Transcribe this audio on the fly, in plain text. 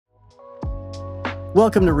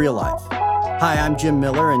Welcome to Real Life. Hi, I'm Jim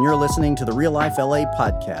Miller, and you're listening to the Real Life LA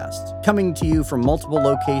podcast, coming to you from multiple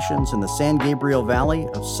locations in the San Gabriel Valley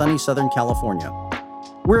of sunny Southern California.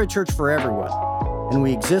 We're a church for everyone, and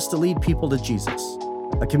we exist to lead people to Jesus,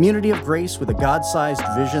 a community of grace with a God-sized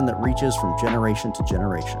vision that reaches from generation to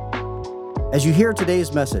generation. As you hear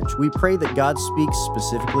today's message, we pray that God speaks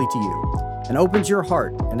specifically to you and opens your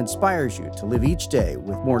heart and inspires you to live each day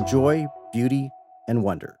with more joy, beauty, and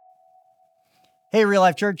wonder. Hey, Real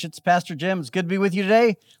Life Church, it's Pastor Jim. It's good to be with you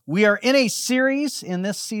today. We are in a series in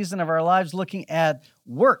this season of our lives looking at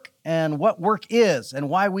work and what work is and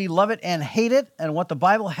why we love it and hate it and what the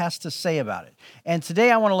Bible has to say about it. And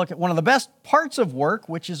today I want to look at one of the best parts of work,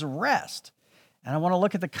 which is rest. And I want to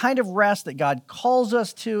look at the kind of rest that God calls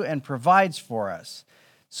us to and provides for us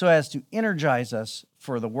so as to energize us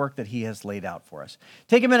for the work that He has laid out for us.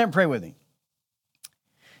 Take a minute and pray with me.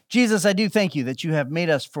 Jesus, I do thank you that you have made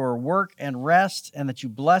us for work and rest and that you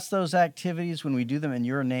bless those activities when we do them in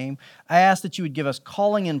your name. I ask that you would give us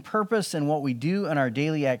calling and purpose in what we do in our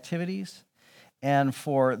daily activities. And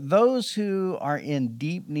for those who are in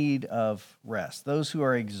deep need of rest, those who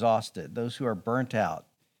are exhausted, those who are burnt out,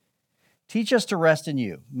 teach us to rest in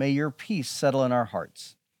you. May your peace settle in our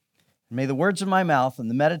hearts. May the words of my mouth and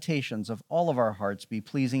the meditations of all of our hearts be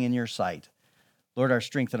pleasing in your sight. Lord, our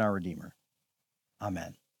strength and our Redeemer.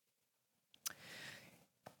 Amen.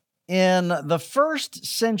 In the 1st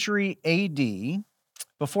century AD,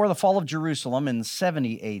 before the fall of Jerusalem in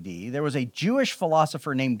 70 AD, there was a Jewish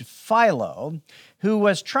philosopher named Philo who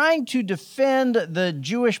was trying to defend the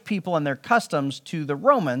Jewish people and their customs to the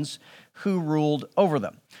Romans who ruled over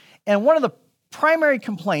them. And one of the primary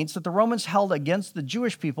complaints that the Romans held against the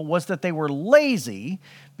Jewish people was that they were lazy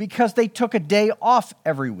because they took a day off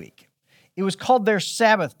every week. It was called their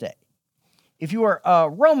Sabbath day. If you were a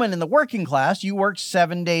Roman in the working class, you worked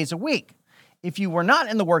 7 days a week. If you were not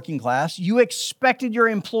in the working class, you expected your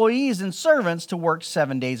employees and servants to work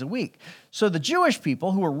 7 days a week. So the Jewish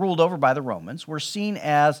people who were ruled over by the Romans were seen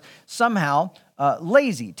as somehow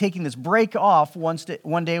lazy, taking this break off one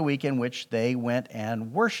day a week in which they went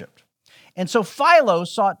and worshiped. And so Philo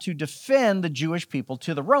sought to defend the Jewish people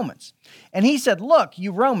to the Romans. And he said, look,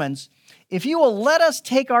 you Romans, if you will let us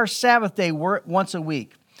take our Sabbath day once a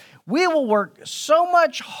week, we will work so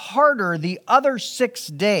much harder the other 6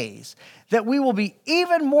 days that we will be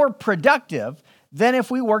even more productive than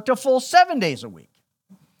if we worked a full 7 days a week.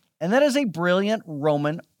 And that is a brilliant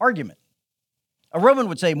Roman argument. A Roman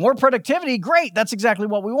would say, more productivity, great, that's exactly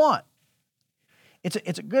what we want.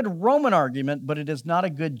 It's a good Roman argument, but it is not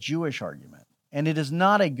a good Jewish argument. And it is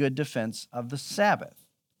not a good defense of the Sabbath.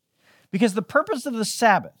 Because the purpose of the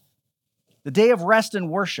Sabbath, the day of rest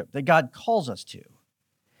and worship that God calls us to,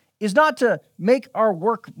 is not to make our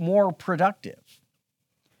work more productive.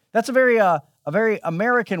 That's a very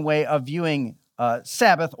American way of viewing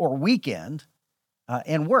Sabbath or weekend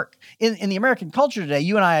and work. In the American culture today,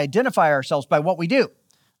 you and I identify ourselves by what we do.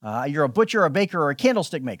 You're a butcher, a baker, or a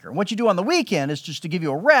candlestick maker. And what you do on the weekend is just to give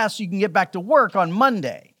you a rest so you can get back to work on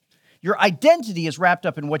Monday. Your identity is wrapped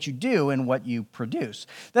up in what you do and what you produce.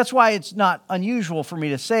 That's why it's not unusual for me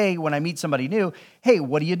to say when I meet somebody new, hey,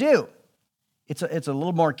 what do you do? It's a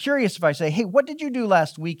little more curious if I say, hey, what did you do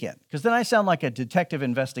last weekend? Because then I sound like a detective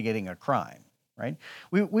investigating a crime, right?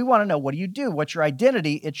 We want to know, what do you do? What's your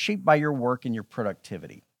identity? It's shaped by your work and your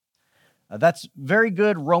productivity. That's very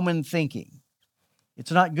good Roman thinking.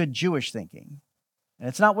 It's not good Jewish thinking. And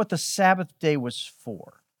it's not what the Sabbath day was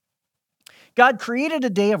for. God created a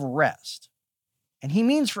day of rest, and He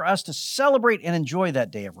means for us to celebrate and enjoy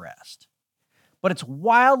that day of rest. But it's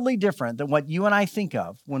wildly different than what you and I think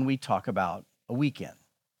of when we talk about a weekend.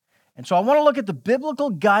 And so I want to look at the biblical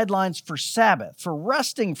guidelines for Sabbath, for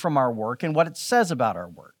resting from our work and what it says about our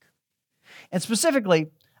work. And specifically,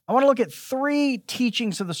 I want to look at 3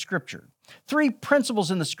 teachings of the Scripture, 3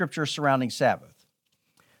 principles in the Scripture surrounding Sabbath.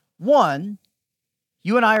 1,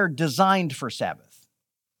 you and I are designed for Sabbath.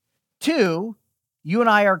 2, you and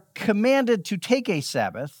I are commanded to take a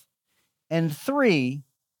Sabbath. And 3,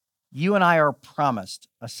 you and I are promised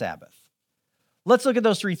a Sabbath. Let's look at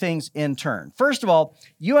those 3 things in turn. First of all,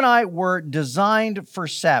 you and I were designed for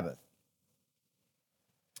Sabbath.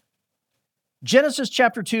 Genesis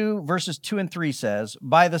chapter 2, verses 2 and 3 says,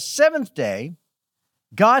 by the 7th day,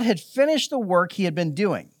 God had finished the work He had been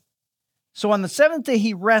doing. So on the 7th day,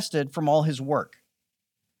 He rested from all His work.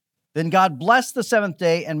 Then God blessed the 7th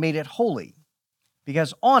day and made it holy,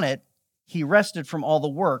 because on it, He rested from all the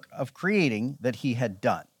work of creating that He had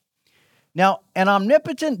done. Now, an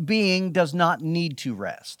omnipotent being does not need to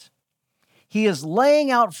rest. He is laying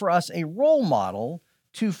out for us a role model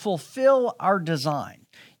to fulfill our design.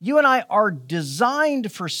 You and I are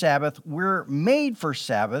designed for Sabbath. We're made for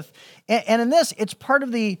Sabbath. And in this, it's part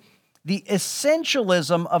of the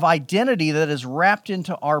essentialism of identity that is wrapped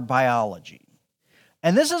into our biology.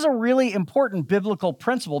 And this is a really important biblical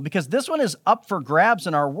principle because this one is up for grabs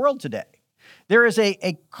in our world today. There is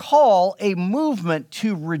a call, a movement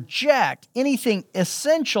to reject anything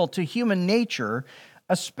essential to human nature,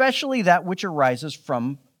 especially that which arises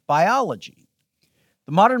from biology.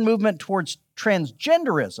 The modern movement towards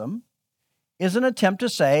transgenderism is an attempt to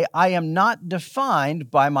say, I am not defined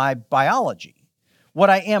by my biology. What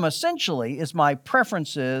I am essentially is my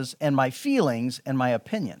preferences and my feelings and my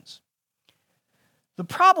opinions. The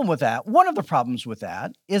problem with that, one of the problems with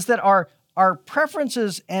that, is that our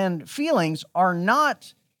preferences and feelings are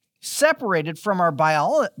not separated from our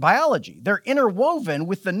biology. They're interwoven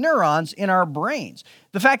with the neurons in our brains.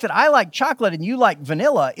 The fact that I like chocolate and you like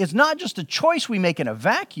vanilla is not just a choice we make in a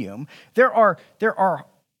vacuum. There are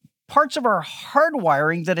parts of our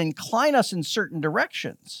hardwiring that incline us in certain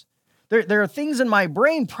directions. There are things in my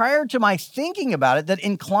brain prior to my thinking about it that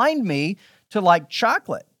inclined me to like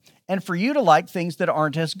chocolate and for you to like things that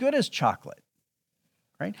aren't as good as chocolate.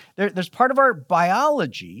 Right? There's part of our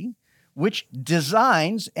biology which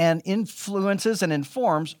designs and influences and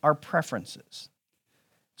informs our preferences.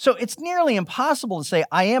 So it's nearly impossible to say,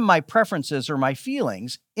 I am my preferences or my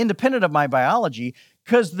feelings, independent of my biology,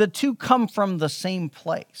 because the two come from the same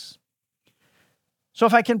place. So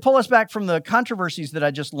if I can pull us back from the controversies that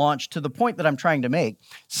I just launched to the point that I'm trying to make,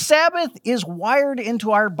 Sabbath is wired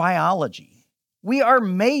into our biology. We are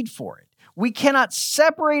made for it. We cannot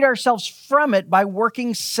separate ourselves from it by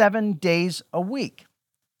working 7 days a week.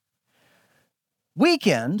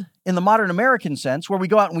 Weekend, in the modern American sense, where we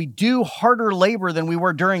go out and we do harder labor than we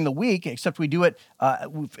were during the week, except we do it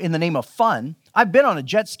in the name of fun. I've been on a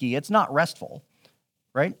jet ski. It's not restful,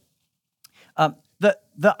 right?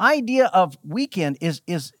 The idea of weekend is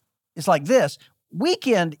like this.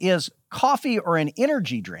 Weekend is coffee or an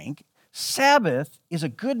energy drink. Sabbath is a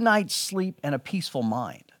good night's sleep and a peaceful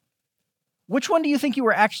mind. Which one do you think you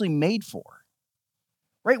were actually made for?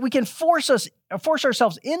 Right? We can force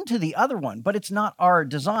ourselves into the other one, but it's not our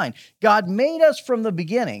design. God made us from the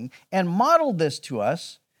beginning and modeled this to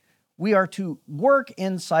us. We are to live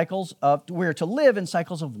in cycles of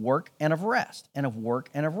work and of rest, and of work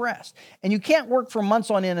and of rest. And you can't work for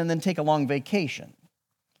months on end and then take a long vacation.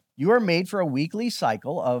 You are made for a weekly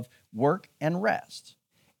cycle of work and rest.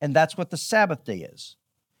 And that's what the Sabbath day is.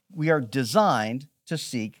 We are designed to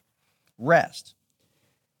seek rest.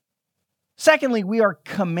 Secondly, we are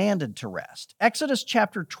commanded to rest. Exodus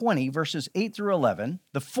chapter 20, verses 8 through 11,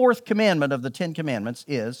 the fourth commandment of the 10 commandments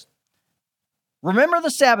is, remember the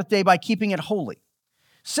Sabbath day by keeping it holy.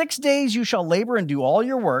 6 days you shall labor and do all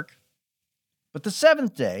your work, but the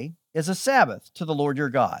seventh day is a Sabbath to the Lord your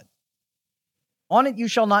God. On it you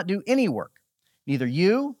shall not do any work, neither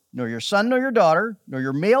you, nor your son, nor your daughter, nor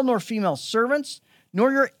your male nor female servants,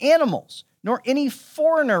 nor your animals, nor any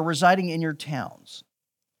foreigner residing in your towns.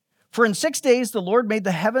 For in 6 days the Lord made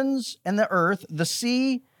the heavens and the earth, the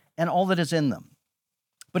sea, and all that is in them.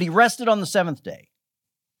 But he rested on the seventh day.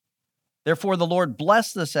 Therefore the Lord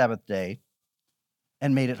blessed the Sabbath day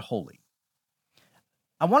and made it holy.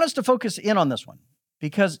 I want us to focus in on this one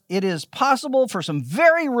because it is possible for some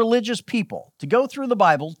very religious people to go through the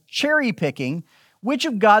Bible cherry picking which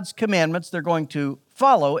of God's commandments they're going to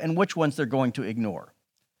follow and which ones they're going to ignore.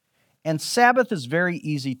 And Sabbath is very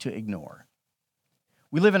easy to ignore.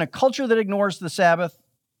 We live in a culture that ignores the Sabbath,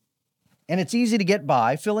 and it's easy to get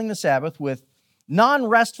by filling the Sabbath with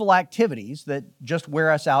non-restful activities that just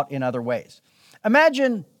wear us out in other ways.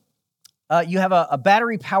 Imagine you have a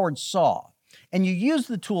battery-powered saw, and you use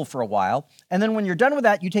the tool for a while, and then when you're done with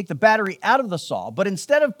that, you take the battery out of the saw, but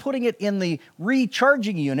instead of putting it in the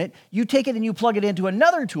recharging unit, you take it and you plug it into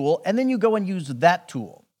another tool, and then you go and use that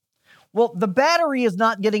tool. Well, the battery is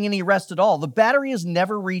not getting any rest at all. The battery is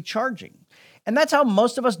never recharging. And that's how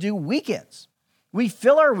most of us do weekends. We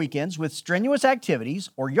fill our weekends with strenuous activities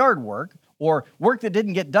or yard work or work that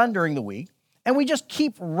didn't get done during the week, and we just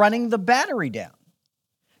keep running the battery down.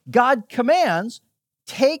 God commands,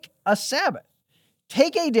 take a Sabbath.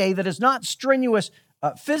 Take a day that is not strenuous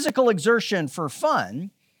physical exertion for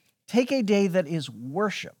fun. Take a day that is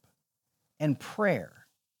worship and prayer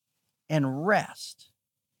and rest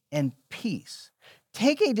and peace.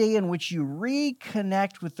 Take a day in which you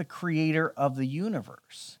reconnect with the creator of the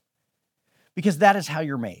universe, because that is how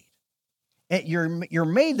you're made. You're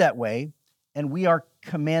made that way, and we are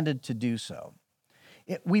commanded to do so.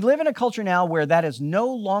 We live in a culture now where that is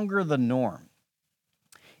no longer the norm.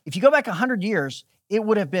 If you go back 100 years, it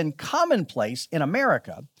would have been commonplace in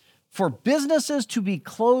America for businesses to be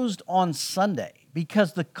closed on Sunday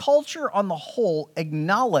because the culture on the whole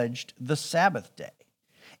acknowledged the Sabbath day.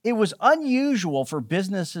 It was unusual for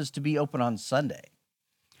businesses to be open on Sunday.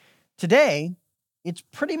 Today, it's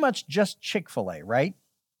pretty much just Chick-fil-A, right?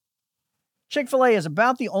 Chick-fil-A is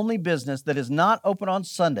about the only business that is not open on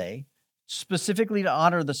Sunday, specifically to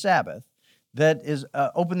honor the Sabbath, that is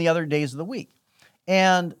open the other days of the week.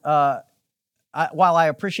 And while I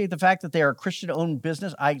appreciate the fact that they are a Christian-owned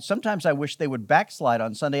business, sometimes I wish they would backslide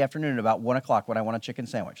on Sunday afternoon at about 1 o'clock when I want a chicken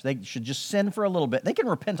sandwich. They should just sin for a little bit. They can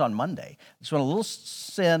repent on Monday. I just want a little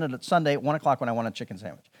sin at Sunday at 1 o'clock when I want a chicken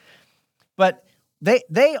sandwich. But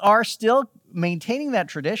they are still maintaining that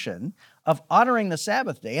tradition of honoring the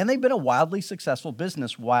Sabbath day, and they've been a wildly successful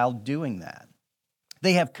business while doing that.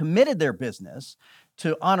 They have committed their business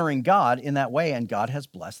to honoring God in that way, and God has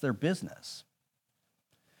blessed their business.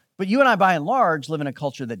 But you and I, by and large, live in a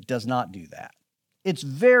culture that does not do that. It's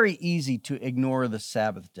very easy to ignore the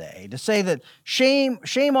Sabbath day, to say that shame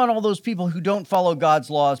on all those people who don't follow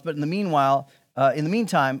God's laws, but in the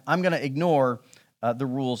meantime, I'm going to ignore the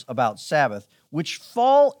rules about Sabbath, which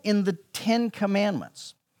fall in the 10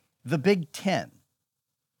 Commandments, the Big Ten.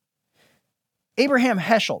 Abraham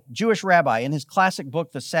Heschel, Jewish rabbi, in his classic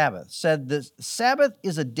book, The Sabbath, said the Sabbath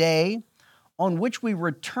is a day on which we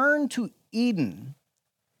return to Eden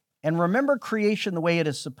and remember creation the way it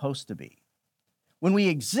is supposed to be, when we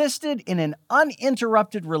existed in an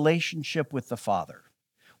uninterrupted relationship with the Father,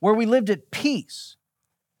 where we lived at peace,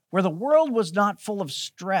 where the world was not full of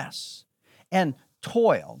stress and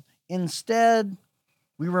toil. Instead,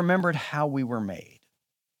 we remembered how we were made.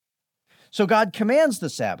 So God commands the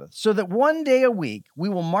Sabbath so that one day a week we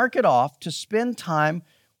will mark it off to spend time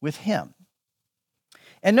with Him.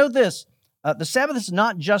 And note this, the Sabbath is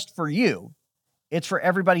not just for you. It's for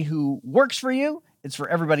everybody who works for you. It's for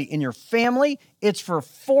everybody in your family. It's for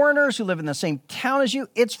foreigners who live in the same town as you.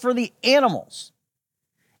 It's for the animals.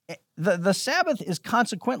 The Sabbath is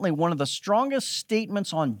consequently one of the strongest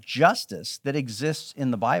statements on justice that exists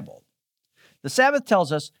in the Bible. The Sabbath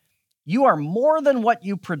tells us you are more than what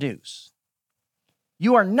you produce.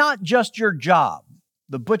 You are not just your job,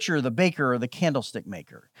 the butcher, the baker, or the candlestick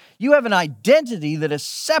maker. You have an identity that is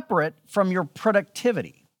separate from your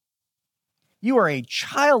productivity. You are a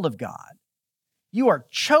child of God. You are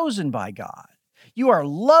chosen by God. You are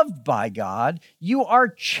loved by God. You are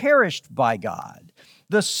cherished by God.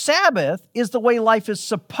 The Sabbath is the way life is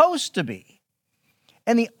supposed to be.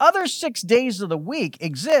 And the other 6 days of the week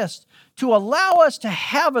exist to allow us to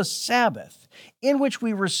have a Sabbath in which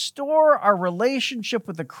we restore our relationship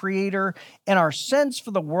with the Creator and our sense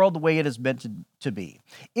for the world the way it is meant to be.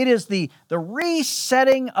 It is the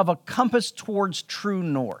resetting of a compass towards true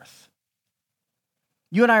north.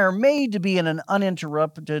 You and I are made to be in an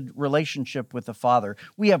uninterrupted relationship with the Father.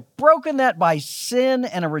 We have broken that by sin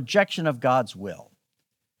and a rejection of God's will.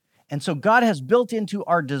 And so God has built into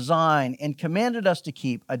our design and commanded us to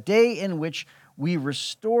keep a day in which we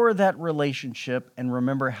restore that relationship and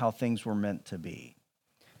remember how things were meant to be.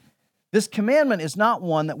 This commandment is not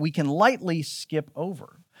one that we can lightly skip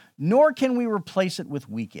over, nor can we replace it with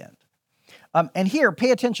weekend. And here,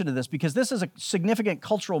 pay attention to this, because this is a significant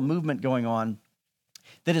cultural movement going on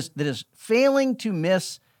that is failing to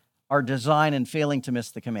miss our design and failing to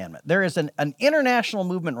miss the commandment. There is an international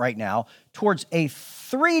movement right now towards a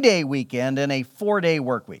 3-day weekend and a 4-day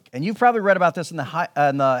work week. And you've probably read about this in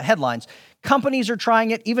the headlines. Companies are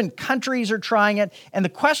trying it. Even countries are trying it. And the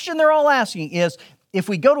question they're all asking is, if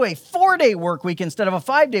we go to a 4-day work week instead of a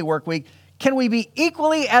 5-day work week, can we be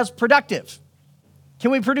equally as productive?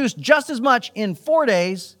 Can we produce just as much in 4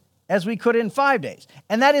 days as we could in 5 days?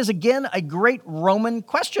 And that is, again, a great Roman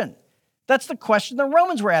question. That's the question the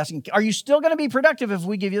Romans were asking. Are you still going to be productive if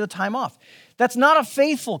we give you the time off? That's not a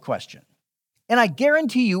faithful question. And I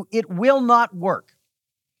guarantee you it will not work.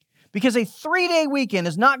 Because a 3-day weekend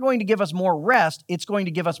is not going to give us more rest, it's going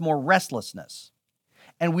to give us more restlessness.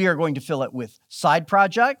 And we are going to fill it with side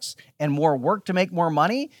projects and more work to make more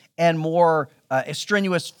money and more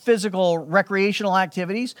strenuous physical recreational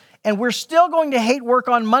activities. And we're still going to hate work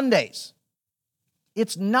on Mondays.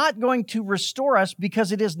 It's not going to restore us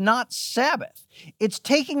because it is not Sabbath. It's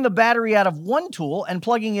taking the battery out of one tool and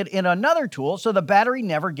plugging it in another tool so the battery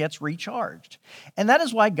never gets recharged. And that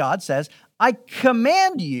is why God says, I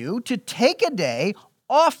command you to take a day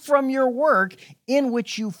off from your work in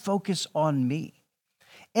which you focus on me.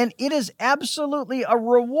 And it is absolutely a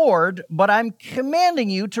reward, but I'm commanding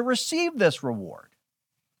you to receive this reward.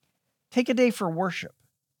 Take a day for worship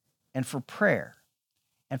and for prayer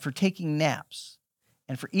and for taking naps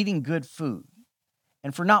and for eating good food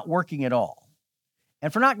and for not working at all.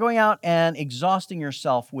 and for not going out and exhausting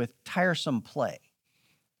yourself with tiresome play.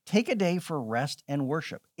 Take a day for rest and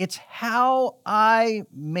worship. It's how I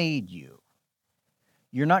made you.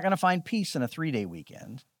 You're not going to find peace in a 3-day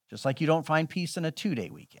weekend, just like you don't find peace in a 2-day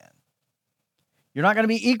weekend. You're not going to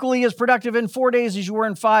be equally as productive in 4 days as you were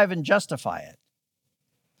in 5 and justify it.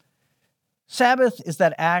 Sabbath is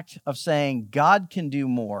that act of saying God can do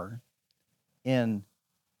more in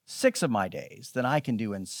 6 of my days than I can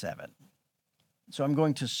do in 7. So I'm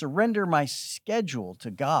going to surrender my schedule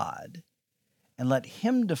to God and let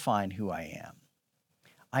Him define who I am.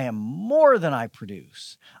 I am more than I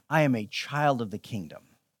produce. I am a child of the kingdom,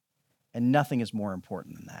 and nothing is more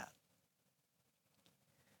important than that.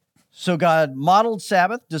 So God modeled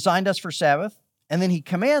Sabbath, designed us for Sabbath, and then He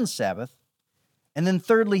commands Sabbath, and then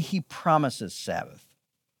thirdly, He promises Sabbath.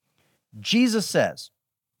 Jesus says,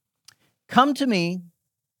 "Come to me,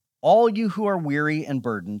 all you who are weary and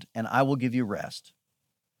burdened, and I will give you rest.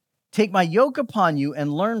 Take my yoke upon you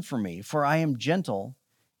and learn from me, for I am gentle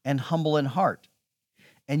and humble in heart,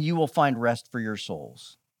 and you will find rest for your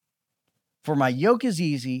souls. For my yoke is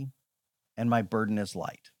easy and my burden is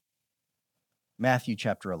light." Matthew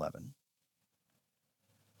chapter 11.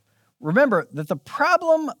 Remember that the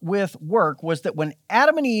problem with work was that when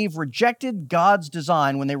Adam and Eve rejected God's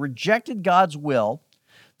design, when they rejected God's will,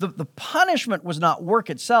 the punishment was not work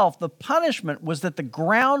itself. The punishment was that the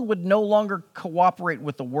ground would no longer cooperate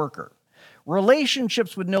with the worker.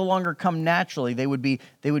 Relationships would no longer come naturally. They would be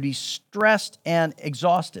stressed and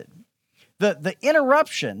exhausted. The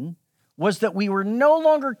interruption was that we were no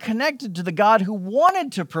longer connected to the God who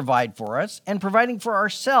wanted to provide for us, and providing for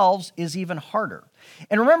ourselves is even harder.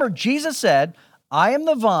 And remember, Jesus said, "I am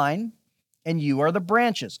the vine and you are the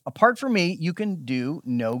branches. Apart from me, you can do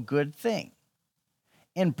no good thing."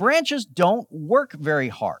 And branches don't work very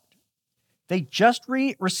hard. They just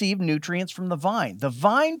receive nutrients from the vine. The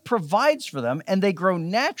vine provides for them, and they grow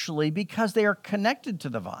naturally because they are connected to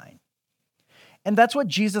the vine. And that's what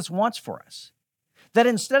Jesus wants for us. That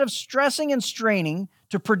instead of stressing and straining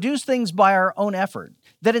to produce things by our own effort,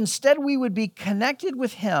 that instead we would be connected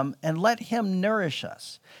with Him and let Him nourish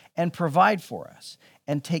us and provide for us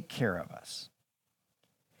and take care of us.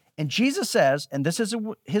 And Jesus says, and this is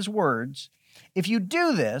His words, if you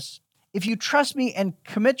do this, if you trust me and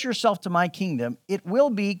commit yourself to my kingdom, it will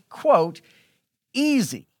be, quote,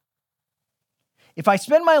 easy. If I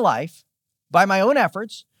spend my life by my own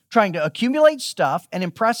efforts trying to accumulate stuff and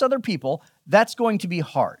impress other people, that's going to be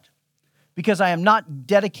hard because I am not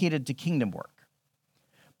dedicated to kingdom work.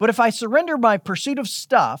 But if I surrender my pursuit of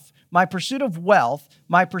stuff, my pursuit of wealth,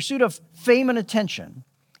 my pursuit of fame and attention,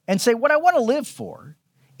 and say what I want to live for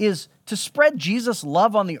is to spread Jesus'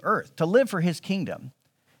 love on the earth, to live for His kingdom,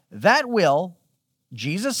 that will,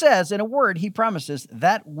 Jesus says in a word, He promises,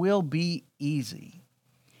 that will be easy.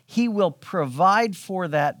 He will provide for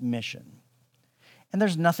that mission. And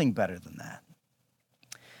there's nothing better than that.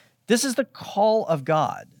 This is the call of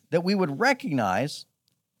God, that we would recognize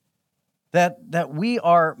that we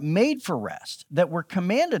are made for rest, that we're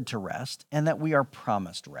commanded to rest, and that we are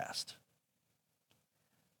promised rest.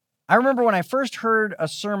 I remember when I first heard a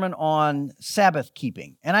sermon on Sabbath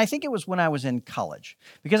keeping, and I think it was when I was in college,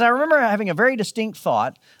 because I remember having a very distinct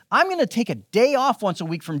thought, I'm going to take a day off once a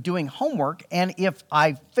week from doing homework, and if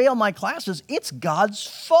I fail my classes, it's God's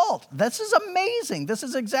fault. This is amazing. This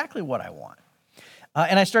is exactly what I want.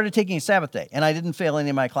 And I started taking a Sabbath day, and I didn't fail any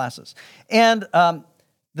of my classes. And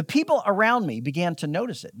the people around me began to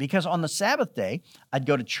notice it, because on the Sabbath day, I'd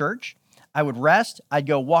go to church, I would rest, I'd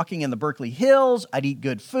go walking in the Berkeley Hills, I'd eat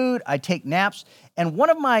good food, I'd take naps, and one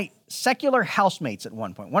of my secular housemates at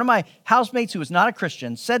one point, one of my housemates who was not a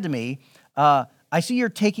Christian, said to me, I see you're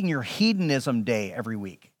taking your hedonism day every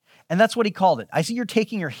week. And that's what he called it. I see you're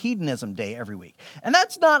taking your hedonism day every week. And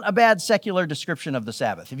that's not a bad secular description of the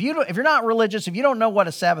Sabbath. If you're not religious, if you don't know what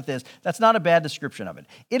a Sabbath is, that's not a bad description of it.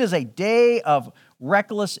 It is a day of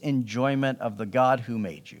reckless enjoyment of the God who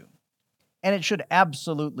made you. And it should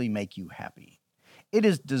absolutely make you happy. It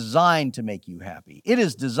is designed to make you happy. It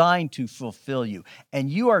is designed to fulfill you, and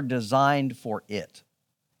you are designed for it.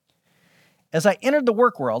 As I entered the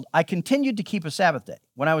work world, I continued to keep a Sabbath day.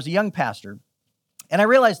 When I was a young pastor, and I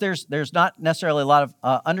realized there's not necessarily a lot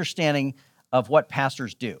of understanding of what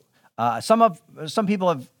pastors do. Some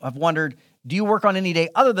people have wondered, do you work on any day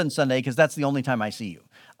other than Sunday? Because that's the only time I see you.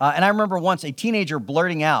 And I remember once a teenager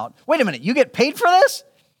blurting out, wait a minute, you get paid for this?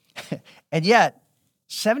 And yet,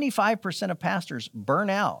 75% of pastors burn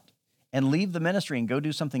out and leave the ministry and go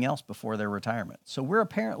do something else before their retirement. So we're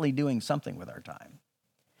apparently doing something with our time.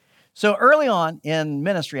 So early on in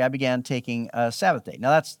ministry, I began taking a Sabbath day. Now,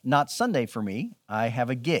 that's not Sunday for me. I have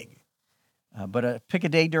a gig. But pick a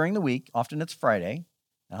day during the week. Often it's Friday.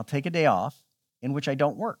 And I'll take a day off in which I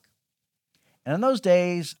don't work. And on those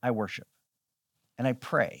days, I worship and I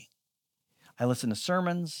pray. I listen to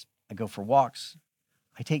sermons. I go for walks.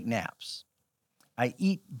 I take naps. I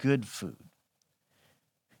eat good food.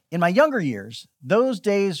 In my younger years, those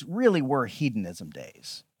days really were hedonism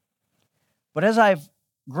days. But as I've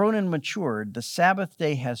grown and matured, the Sabbath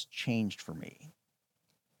day has changed for me.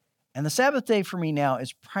 And the Sabbath day for me now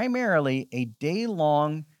is primarily a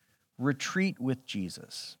day-long retreat with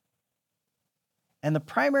Jesus. And the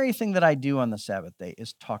primary thing that I do on the Sabbath day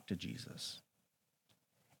is talk to Jesus.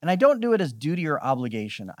 And I don't do it as duty or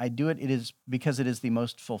obligation. I do it because it is the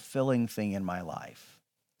most fulfilling thing in my life.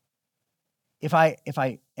 If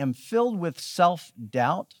I am filled with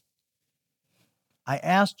self-doubt, I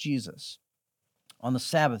ask Jesus on the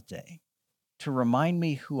Sabbath day to remind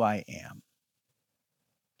me who I am.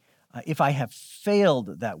 If I have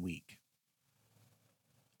failed that week,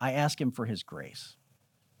 I ask him for his grace.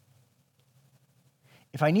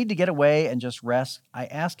 If I need to get away and just rest, I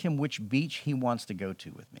ask him which beach he wants to go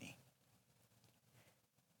to with me.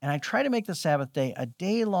 And I try to make the Sabbath day a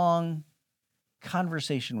day-long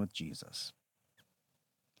conversation with Jesus.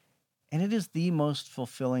 And it is the most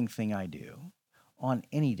fulfilling thing I do on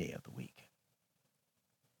any day of the week.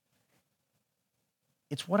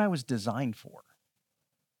 It's what I was designed for.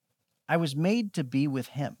 I was made to be with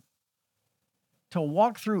him, to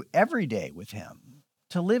walk through every day with him,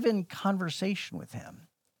 to live in conversation with him.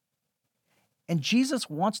 And Jesus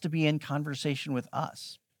wants to be in conversation with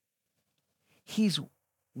us. He's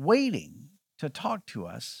waiting to talk to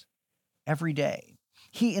us every day.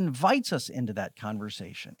 He invites us into that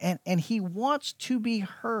conversation, and he wants to be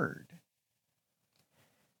heard.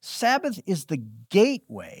 Sabbath is the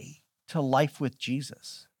gateway to life with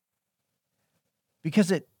Jesus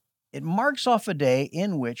because it marks off a day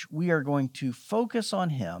in which we are going to focus on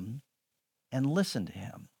him and listen to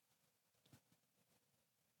him.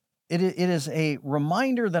 It is a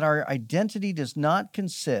reminder that our identity does not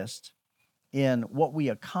consist in what we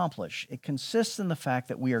accomplish. It consists in the fact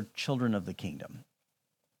that we are children of the kingdom.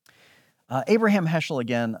 Abraham Heschel,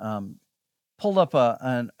 again, pulled up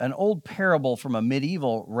an old parable from a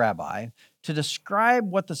medieval rabbi to describe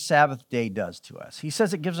what the Sabbath day does to us. He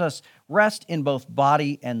says it gives us rest in both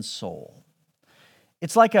body and soul.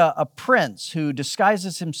 It's like a prince who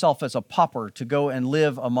disguises himself as a pauper to go and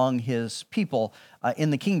live among his people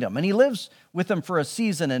in the kingdom. And he lives with them for a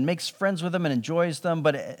season and makes friends with them and enjoys them,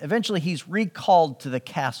 but eventually he's recalled to the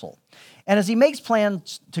castle. And as he makes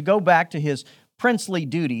plans to go back to his princely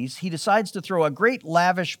duties, he decides to throw a great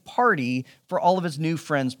lavish party for all of his new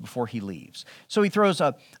friends before he leaves. So he throws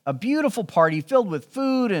a beautiful party filled with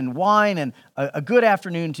food and wine and a good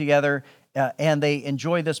afternoon together, and they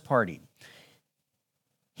enjoy this party.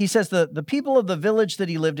 He says the people of the village that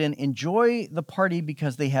he lived in enjoy the party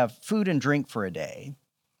because they have food and drink for a day.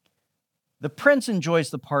 The prince enjoys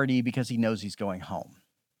the party because he knows he's going home.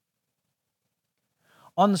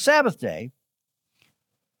 On the Sabbath day,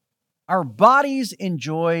 our bodies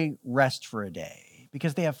enjoy rest for a day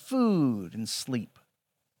because they have food and sleep.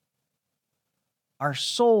 Our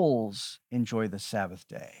souls enjoy the Sabbath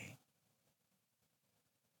day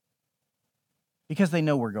because they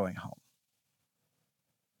know we're going home.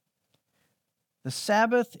 The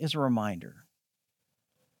Sabbath is a reminder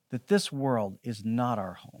that this world is not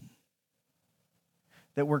our home,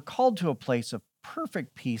 that we're called to a place of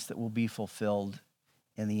perfect peace that will be fulfilled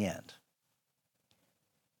in the end.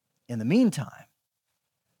 In the meantime,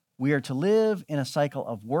 we are to live in a cycle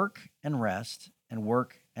of work and rest and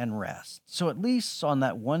work and rest. So at least on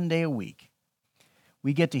that one day a week,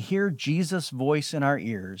 we get to hear Jesus' voice in our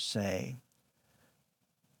ears say,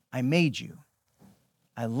 I made you.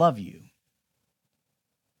 I love you.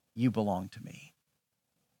 You belong to me.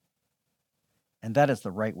 And that is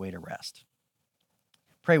the right way to rest.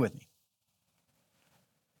 Pray with me.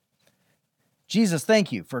 Jesus,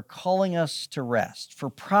 thank you for calling us to rest, for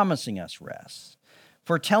promising us rest,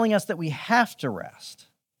 for telling us that we have to rest.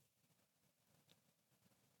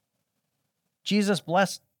 Jesus,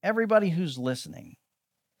 bless everybody who's listening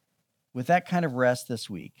with that kind of rest this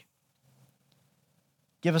week.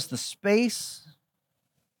 Give us the space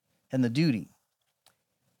and the duty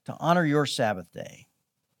to honor your Sabbath day.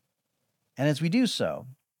 And as we do so,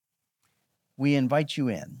 we invite you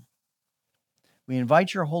in. We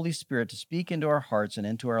invite your Holy Spirit to speak into our hearts and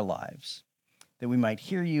into our lives, that we might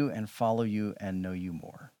hear you and follow you and know you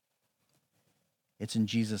more. It's in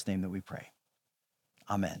Jesus' name that we pray.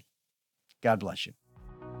 Amen. God bless you.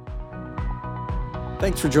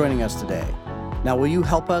 Thanks for joining us today. Now, will you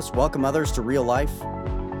help us welcome others to real life?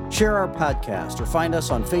 Share our podcast or find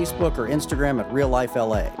us on Facebook or Instagram at Real Life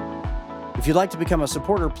LA. If you'd like to become a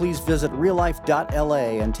supporter, please visit reallife.la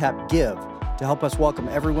and tap Give to help us welcome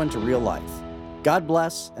everyone to real life. God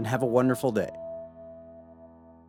bless and have a wonderful day.